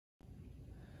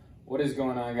What is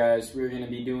going on, guys? We're going to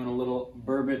be doing a little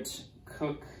Burbot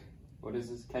cook. What is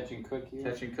this? Catch and cook here?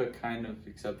 Catch and cook, kind of,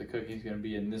 except the cooking's going to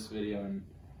be in this video and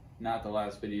not the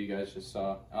last video you guys just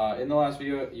saw. In the last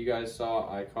video you guys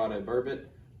saw, I caught a Burbot,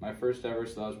 my first ever,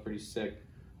 so that was pretty sick.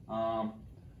 We're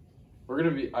going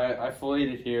to be, I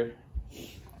filleted here.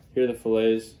 Here are the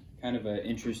fillets. Kind of an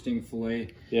interesting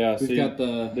fillet. Yeah, we've got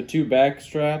the two back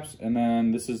straps, and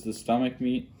then this is the stomach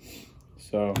meat.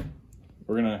 So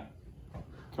we're going to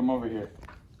come over here.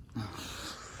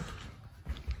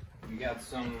 We got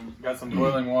some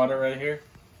boiling water right here,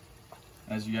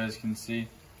 as you guys can see.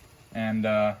 And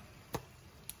I'm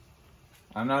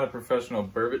not a professional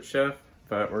Burbot chef,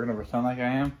 but we're gonna pretend like I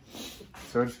am.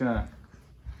 So we're just gonna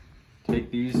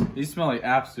take these. These smell like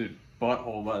absolute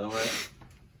butthole, by the way.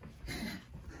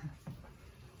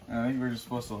 I think we're just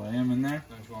supposed to lay them in there.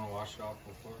 Don't you want to wash it off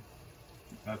before?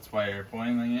 That's why you're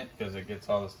boiling it, because it gets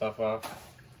all the stuff off.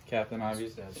 Captain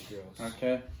Obvious. That's gross.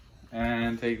 Okay.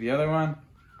 And take the other one,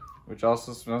 which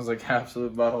also smells like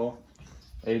absolute butthole.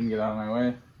 Aiden, get out of my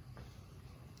way.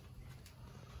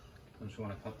 Don't you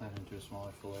want to cut that into a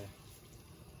smaller fillet?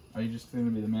 Are you just going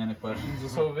to be the man of questions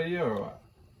this whole video, or what?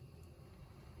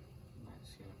 I'm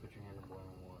just going to put your hand in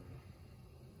boiling water.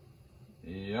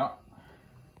 Yeah.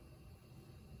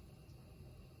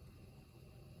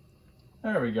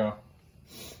 There we go.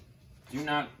 Do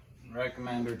not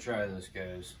recommend or try this,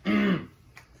 guys.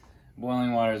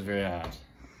 Boiling water is very hot.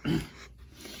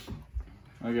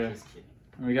 Okay.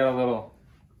 We got a little,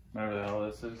 whatever the hell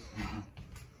this is.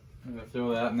 I'm gonna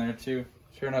throw that in there too.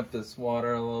 Turn up this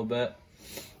water a little bit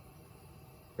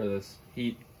for this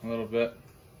heat a little bit.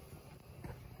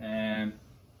 And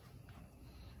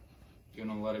You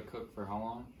gonna let it cook for how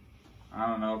long? I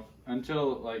don't know,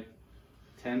 until like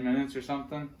 10 minutes or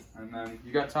something. And then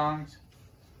you got tongs?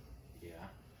 Yeah.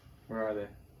 Where are they?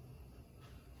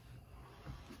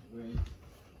 Wait.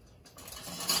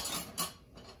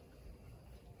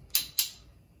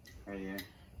 Right here.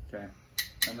 Okay.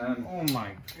 And then, Oh my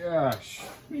gosh.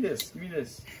 give me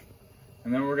this.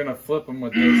 And then we're gonna flip them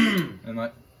with this and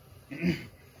like.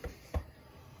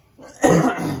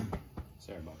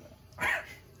 Sorry about that.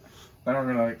 Then we're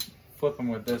gonna like flip them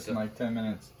with this in like 10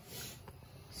 minutes.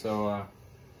 So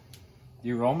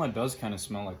The aroma does kind of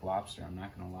smell like lobster, I'm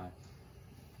not gonna lie.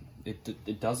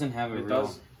 It doesn't have a it real...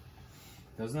 does.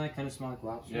 Doesn't that kind of smell like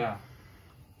lobster? Yeah.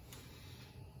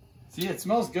 See, it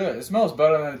smells good. It smells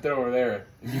better than it did over there.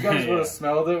 If you guys would have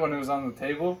smelled it when it was on the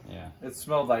table, Yeah. it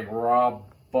smelled like raw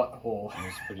butthole. It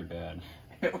was pretty bad.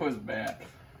 It was bad.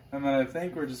 And then I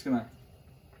think we're just gonna...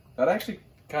 That actually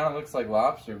kind of looks like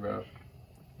lobster, bro.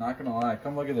 Not gonna lie.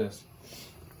 Come look at this.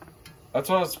 That's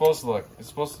what it's supposed to look. It's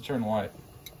supposed to turn white.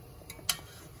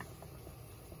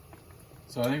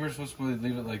 So I think we're supposed to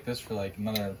leave it like this for like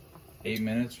another 8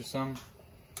 minutes or something.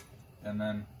 And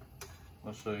then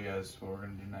I'll show you guys what we're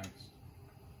gonna do next.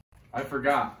 I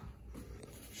forgot.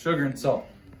 Sugar and salt.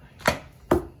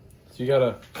 So you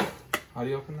gotta... How do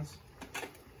you open this?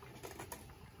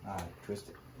 Twist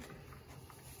it.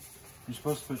 You're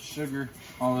supposed to put sugar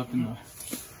all up in the...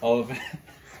 all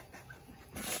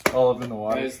up in the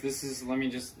water. Guys, this is... Let me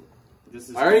just... This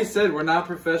is... I already said we're not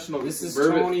professional. This is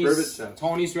Burbot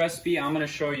Tony's recipe. I'm gonna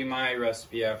show you my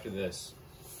recipe after this.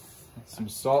 Some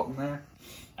salt in there.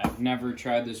 I've never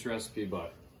tried this recipe,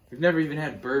 but We've never even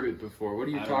had Burbot before. What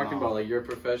are you talking about? Like you're a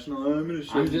professional? I'm gonna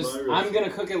show you my recipe. I'm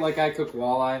gonna cook it like I cook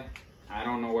walleye. I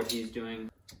don't know what he's doing.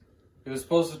 It was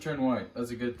supposed to turn white.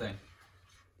 That's a good thing.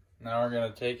 Now we're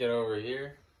gonna take it over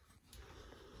here.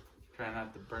 Try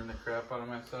not to burn the crap out of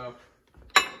myself.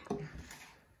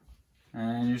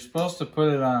 And you're supposed to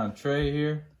put it on a tray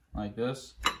here, like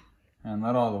this, and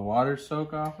let all the water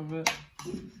soak off of it,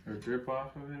 or drip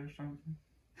off of it or something.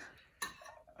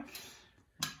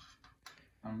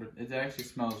 It actually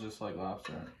smells just like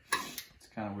lobster. It's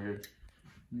kind of weird.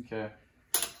 Okay.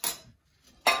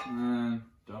 And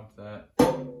dump that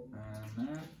in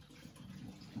there.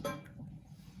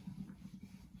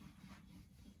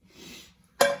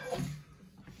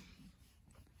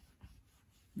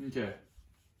 Okay.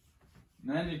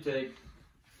 And then you take,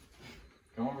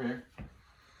 come over here.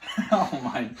 Oh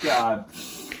my God.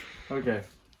 Okay.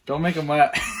 Don't make them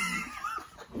wet.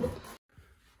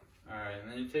 Alright,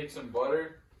 and then you take some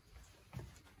butter.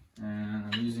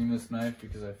 And I'm using this knife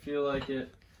because I feel like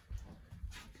it.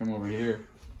 Come over here.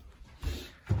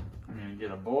 I'm gonna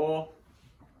get a bowl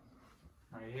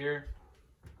right here.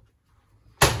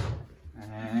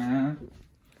 And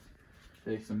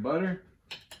take some butter.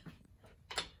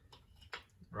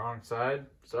 Wrong side.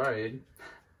 Sorry,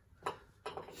 Aiden.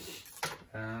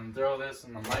 And throw this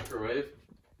in the microwave.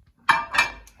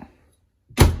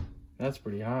 That's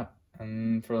pretty hot.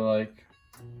 And for like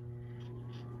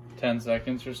 10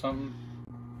 seconds or something.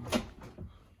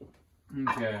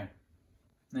 Okay.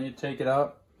 Then you take it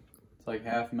out. It's like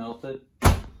half melted.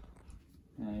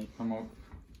 And you come up.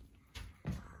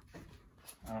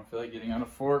 I don't feel like getting on a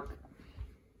fork.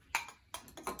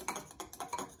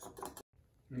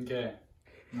 Okay.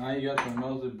 Now you got the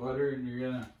melted butter and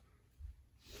you're gonna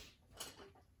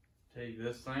take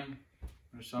this thing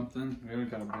or something. We haven't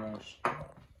got a brush.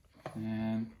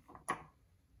 And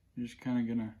you're just kind of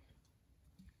gonna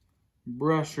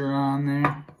brush her on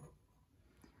there.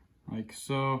 Like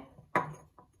so.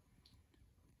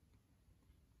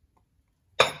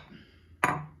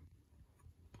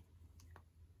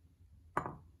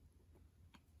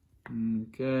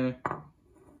 Okay.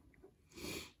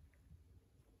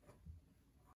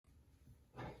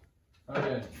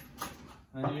 Okay.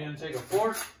 Then you're gonna take a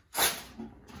fork.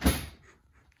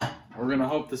 We're gonna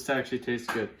hope this actually tastes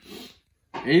good.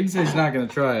 Aiden says he's not gonna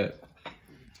try it.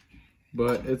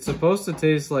 But it's supposed to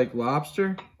taste like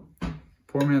lobster.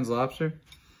 Poor man's lobster.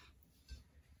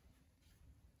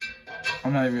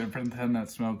 I'm not even gonna pretend that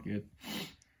smelled good.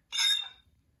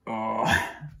 Oh.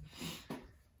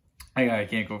 I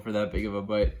can't go for that big of a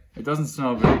bite. It doesn't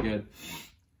smell very good.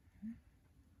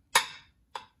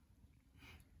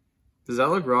 Does that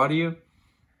look raw to you?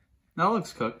 That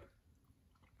looks cooked.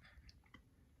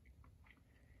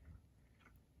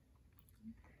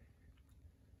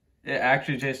 It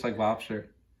actually tastes like lobster.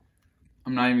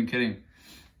 I'm not even kidding.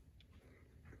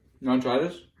 You wanna try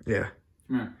this? Yeah.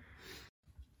 Come here.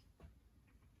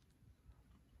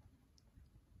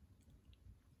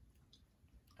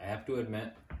 I have to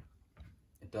admit,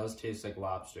 it does taste like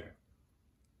lobster.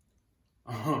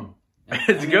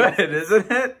 It's good,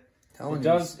 isn't it? It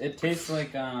does. It tastes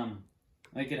like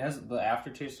it has the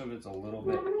aftertaste of it's a little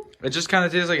bit. It just kind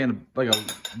of tastes like a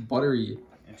buttery.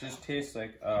 It just tastes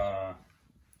like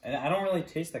and I don't really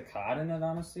taste the cod in it,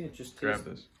 honestly. It just tastes. Grab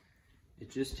this. It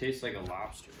just tastes like a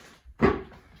lobster.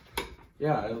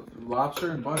 Yeah, lobster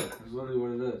and butter is literally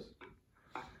what it is.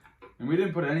 And we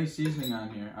didn't put any seasoning on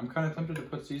here. I'm kind of tempted to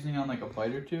put seasoning on like a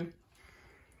bite or two.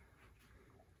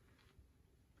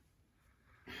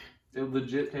 It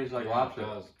legit tastes like lobster. It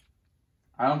does.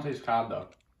 I don't taste cod though.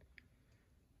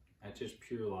 I taste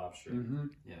pure lobster. Mm-hmm.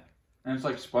 Yeah. And it's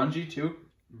like spongy too,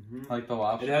 like the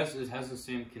lobster. It has the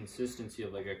same consistency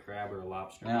of like a crab or a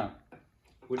lobster. Yeah.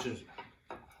 Which is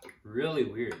really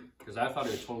weird because I thought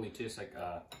it would totally taste like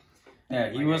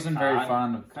Yeah, he like wasn't very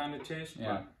fond of. kind of taste.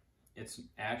 Yeah. But it's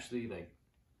actually like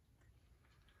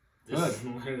Good. this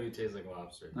literally tastes like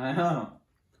lobster. I know.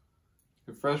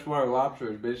 The freshwater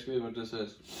lobster is basically what this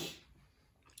is.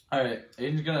 All right,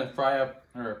 Aiden's gonna fry up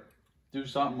or do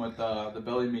something with the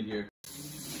belly meat here.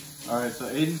 All right, so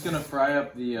Aiden's gonna fry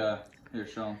up the here.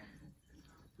 Show him.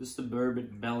 This is the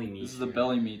Burbot belly meat. This is the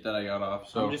belly meat that I got off.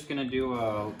 So I'm just gonna do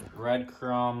a red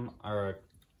crumb or a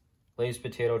glazed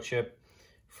potato chip.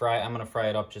 I'm gonna fry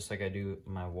it up just like I do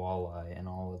my walleye and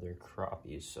all other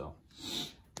crappies. So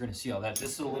we're gonna see all that.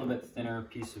 This is a little bit thinner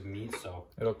piece of meat, so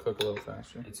it'll cook a little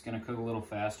faster. it's gonna cook a little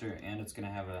faster, and it's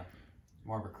gonna have a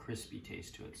more of a crispy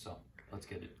taste to it. So let's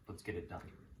get it done.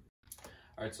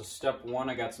 All right, so step one,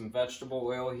 I got some vegetable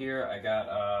oil here. I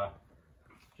got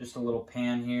just a little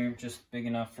pan here, just big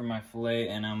enough for my fillet,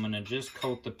 and I'm gonna just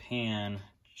coat the pan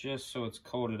just so it's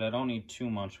coated. I don't need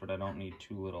too much, but I don't need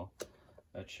too little.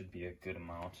 That should be a good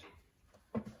amount.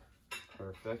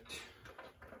 Perfect.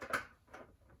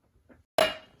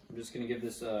 I'm just gonna give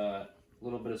this a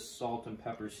little bit of salt and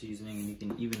pepper seasoning, and you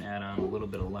can even add on a little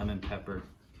bit of lemon pepper.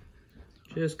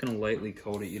 Just gonna lightly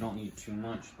coat it. You don't need too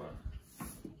much, but.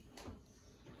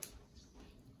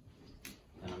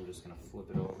 And I'm just gonna flip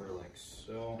it over like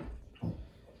so.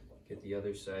 Get the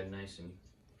other side nice and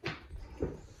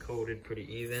coated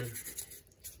pretty even.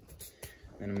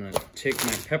 Then I'm gonna take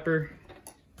my pepper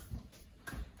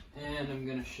and I'm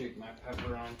gonna shake my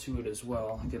pepper onto it as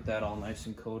well. Get that all nice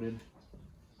and coated.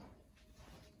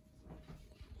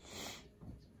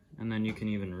 And then you can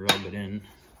even rub it in.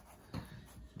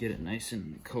 Get it nice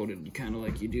and coated, kind of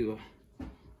like you do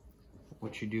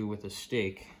what you do with a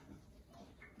steak.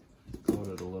 Coat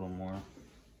it a little more.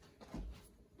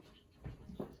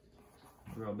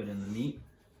 Rub it in the meat.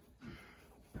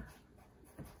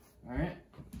 All right.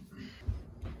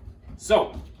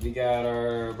 So we got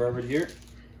our Burbot here,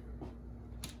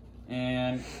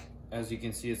 and as you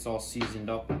can see, it's all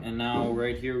seasoned up. And now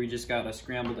right here, we just got a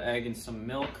scrambled egg and some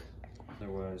milk,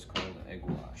 otherwise called egg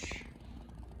wash.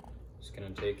 Just gonna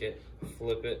take it,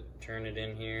 flip it, turn it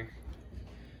in here,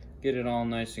 get it all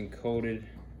nice and coated,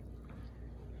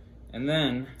 and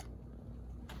then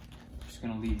just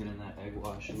gonna leave it in that egg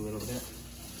wash a little bit.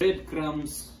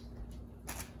 Breadcrumbs.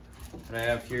 What I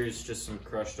have here is just some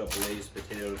crushed up Lay's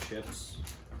potato chips.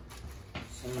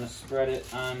 So I'm gonna spread it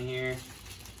on here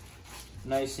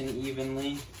nice and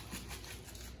evenly.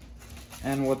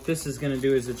 And what this is gonna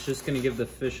do is it's just gonna give the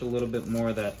fish a little bit more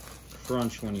of that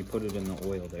crunch when you put it in the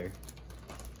oil there.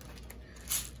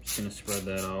 Just gonna spread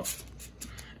that out.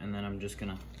 And then I'm just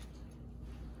gonna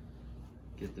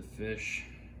get the fish.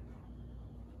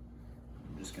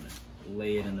 I'm just gonna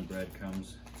lay it in the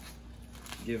breadcrumbs.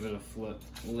 Give it a flip,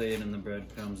 lay it in the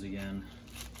breadcrumbs again.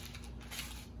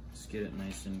 Just get it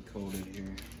nice and coated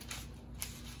here.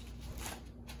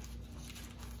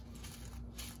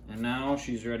 And now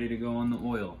she's ready to go in the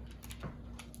oil.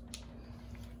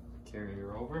 Carry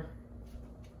her over.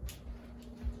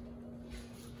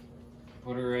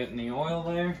 Put her right in the oil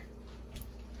there.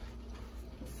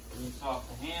 Rinse off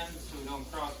the hands so we don't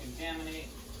cross-contaminate.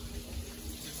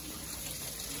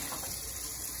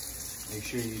 Make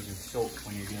sure you're using soap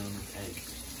when you're dealing with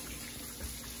eggs.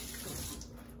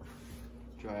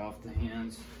 Dry off the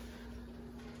hands.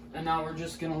 And now we're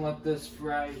just gonna let this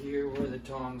fry here where the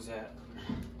tongs at.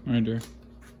 Right there.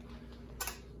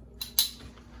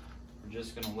 We're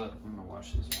just gonna I'm gonna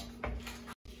wash this off.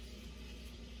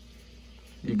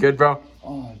 You good, bro?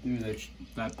 Oh, dude,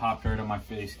 that popped right on my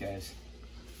face, guys.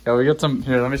 Yeah, we got some,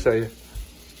 here, let me show you.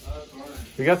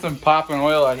 We got some popping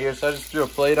oil out here, so I just threw a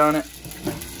plate on it.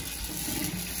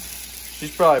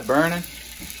 She's probably burning.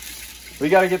 We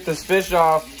gotta get this fish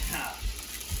off.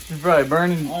 She's probably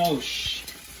burning. Oh,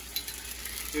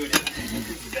 dude,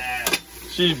 it's bad.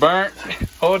 She's burnt.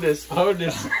 Hold this, hold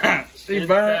this. She's burnt.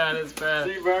 Bad, it's bad.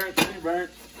 She burnt, she burnt.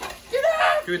 Get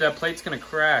out! Dude, that plate's gonna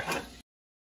crack.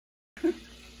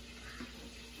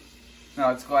 No,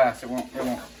 it's glass, it won't.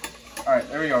 All right,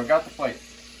 there we go, got the plate.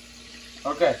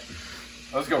 Okay,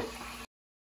 let's go.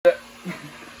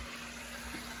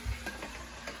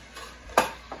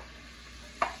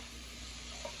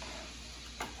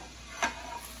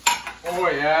 Oh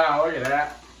yeah, look at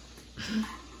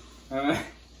that.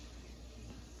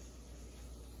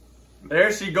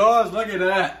 There she goes, look at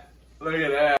that. Look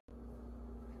at that.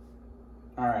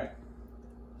 All right.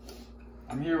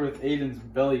 I'm here with Aiden's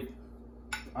belly.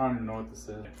 I don't even know what this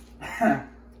is.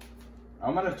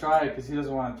 I'm gonna try it because he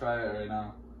doesn't want to try it right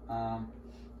now.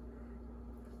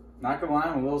 Not gonna lie,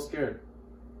 I'm a little scared.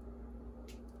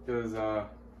 Because it's a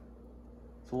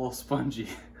little spongy.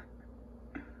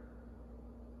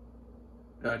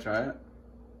 Did I try it?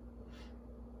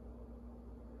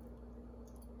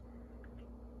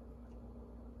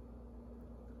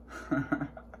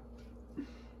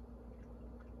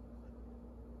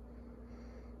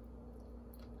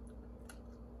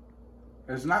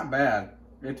 It's not bad.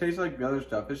 It tastes like the other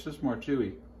stuff. It's just more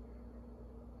chewy.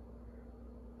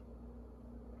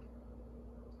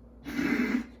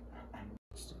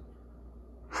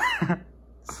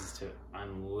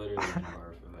 I'm literally gonna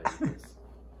barf if I eat this.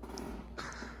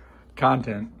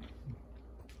 Content.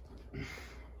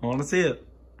 I want to see it.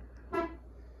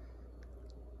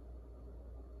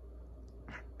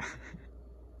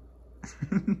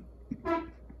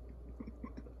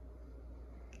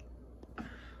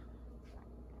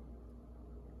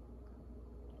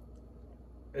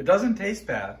 It doesn't taste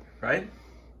bad, right?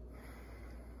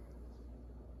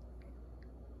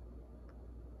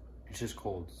 It's just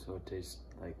cold, so it tastes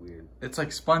like weird. It's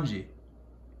like spongy.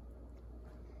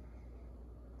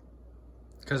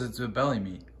 Because it's a belly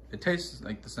meat. It tastes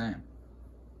like the same.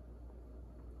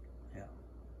 Yeah.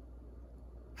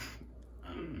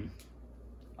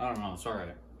 I don't know, it's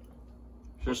alright.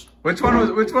 Just Which one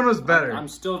was better? I'm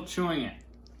still chewing it.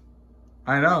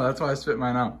 I know, that's why I spit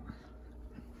mine out.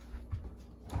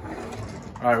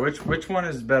 All right, which one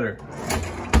is better?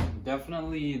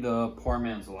 Definitely the poor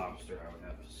man's lobster, I would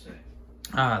have to say.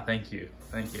 Ah, thank you,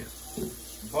 thank you.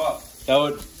 But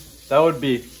That would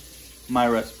be my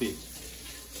recipe.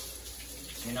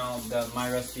 you know,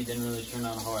 my recipe didn't really turn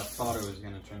out how I thought it was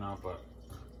gonna turn out, but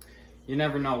you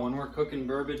never know. When we're cooking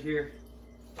burbot here,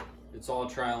 it's all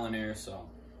trial and error, so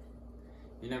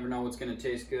you never know what's gonna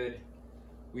taste good.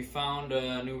 We found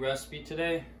a new recipe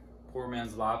today. Poor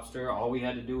man's lobster. All we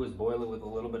had to do was boil it with a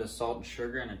little bit of salt and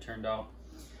sugar, and it turned out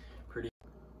pretty.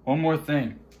 One more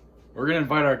thing. We're gonna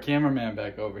invite our cameraman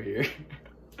back over here.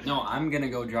 No, I'm gonna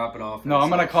go drop it off. No, I'm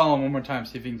gonna call him one more time,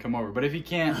 see if he can come over. But if he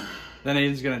can't, then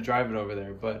Aiden's gonna drive it over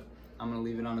there. But I'm gonna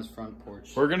leave it on his front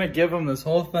porch. we're gonna give him this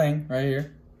whole thing right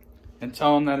here and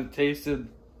tell him that it tasted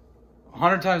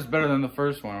 100 times better than the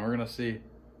first one. We're gonna see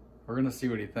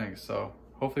what he thinks. So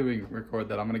hopefully we can record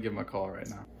that. I'm gonna give him a call right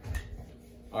now.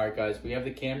 All right, guys, we have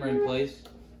the camera in place.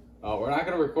 We're not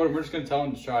gonna record him. We're just gonna tell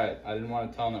him to try it. I didn't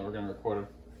want to tell him that we're gonna record him.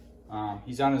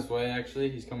 He's on his way, actually.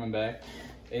 He's coming back.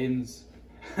 Aiden's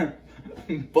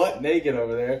butt naked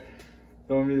over there.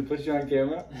 Don't want me to put you on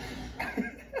camera?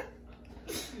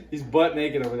 He's butt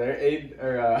naked over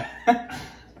there.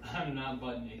 I'm not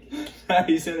butt naked.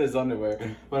 He's in his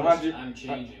underwear. But I'm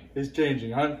changing. He's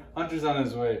changing. Hunter's on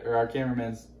his way, or our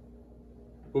cameraman's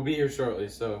will be here shortly,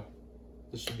 so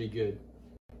this should be good.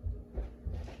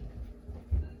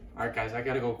 Alright guys, I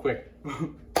gotta go quick.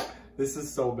 This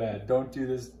is so bad. Don't do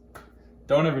this.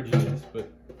 Don't ever do this, but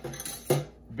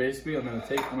basically I'm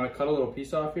gonna cut a little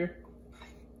piece off here.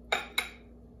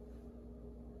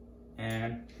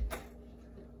 And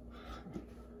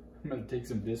I'm gonna take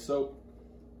some dish soap.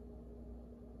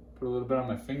 Put a little bit on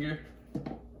my finger.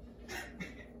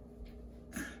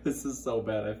 This is so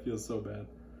bad. I feel so bad.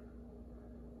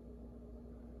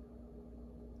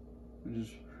 And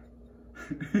just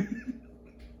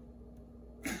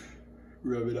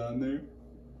rub it on there.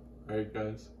 All right,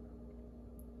 guys.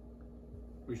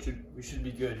 We should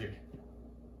be good here.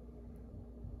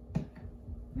 I'm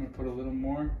gonna put a little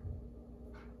more.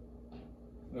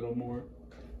 A little more.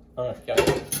 All right,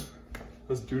 guys.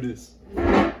 Let's do this.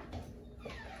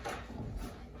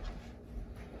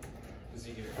 Is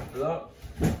he here? What's up?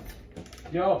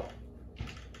 Yo,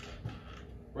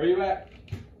 where you at?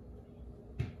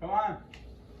 Come on.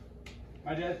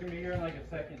 My dad's gonna be here in like a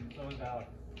second, so is Alex.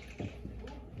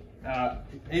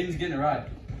 Aiden's getting a ride.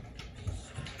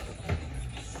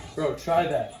 Bro, try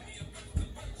that.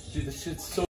 Dude, this shit's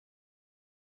so...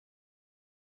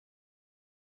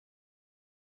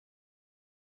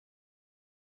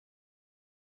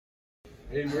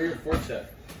 Aiden, where are your forks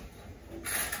at?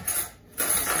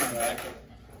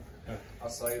 I'll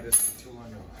sell you this for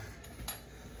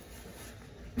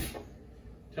 $200.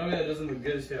 Tell me that doesn't look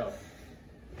good as hell.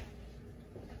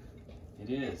 It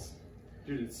is.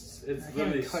 Dude, it's I can't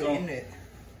literally cut so... in it.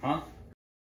 Huh?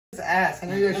 It's ass. I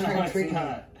know you're trying to trick me.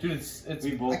 Dude, it's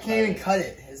We both I can't even cut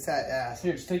it. It's that ass.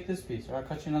 Here, just take this piece, or I'll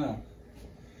cut you another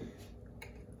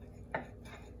one.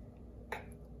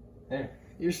 There.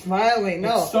 You're smiling.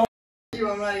 No. It's so...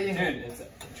 I'm not eating Dude,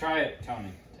 it. try it,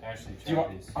 Tony. Actually, Do you try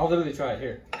want... these. I'll literally try it.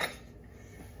 Here.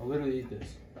 I'll literally eat this.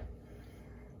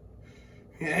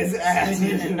 Yeah, it's ass.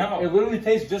 No. It literally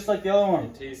tastes just like the other one.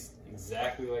 It tastes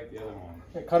exactly like the other one.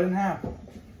 Here, cut it in half.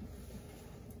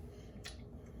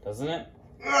 Doesn't it?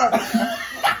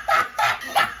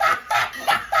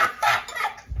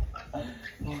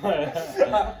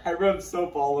 I rubbed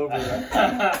soap all over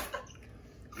it.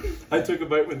 I took a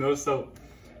bite with no soap.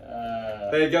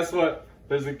 Hey, guess what?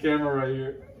 There's a camera right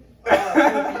here.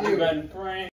 You've been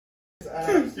pranked.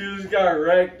 You just got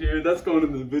wrecked, dude. That's going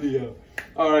in the video.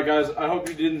 Alright, guys. I hope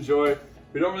you did enjoy.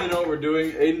 We don't really know what we're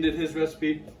doing. Aiden did his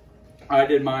recipe. I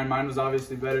did mine. Mine was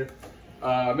obviously better.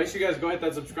 Make sure you guys go hit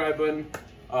that subscribe button.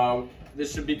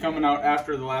 This should be coming out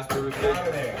after the last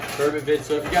Burbot vid.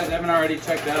 So if you guys haven't already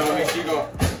checked that out, make sure you go.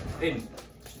 Aiden,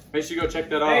 make sure you go check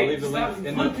that out. I'll leave the link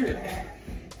in the...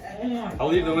 I'll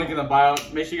leave the link in the bio.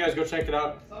 Make sure you guys go check it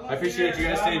out. I appreciate you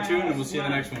guys staying tuned, and we'll see you in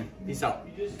the next one. Peace out.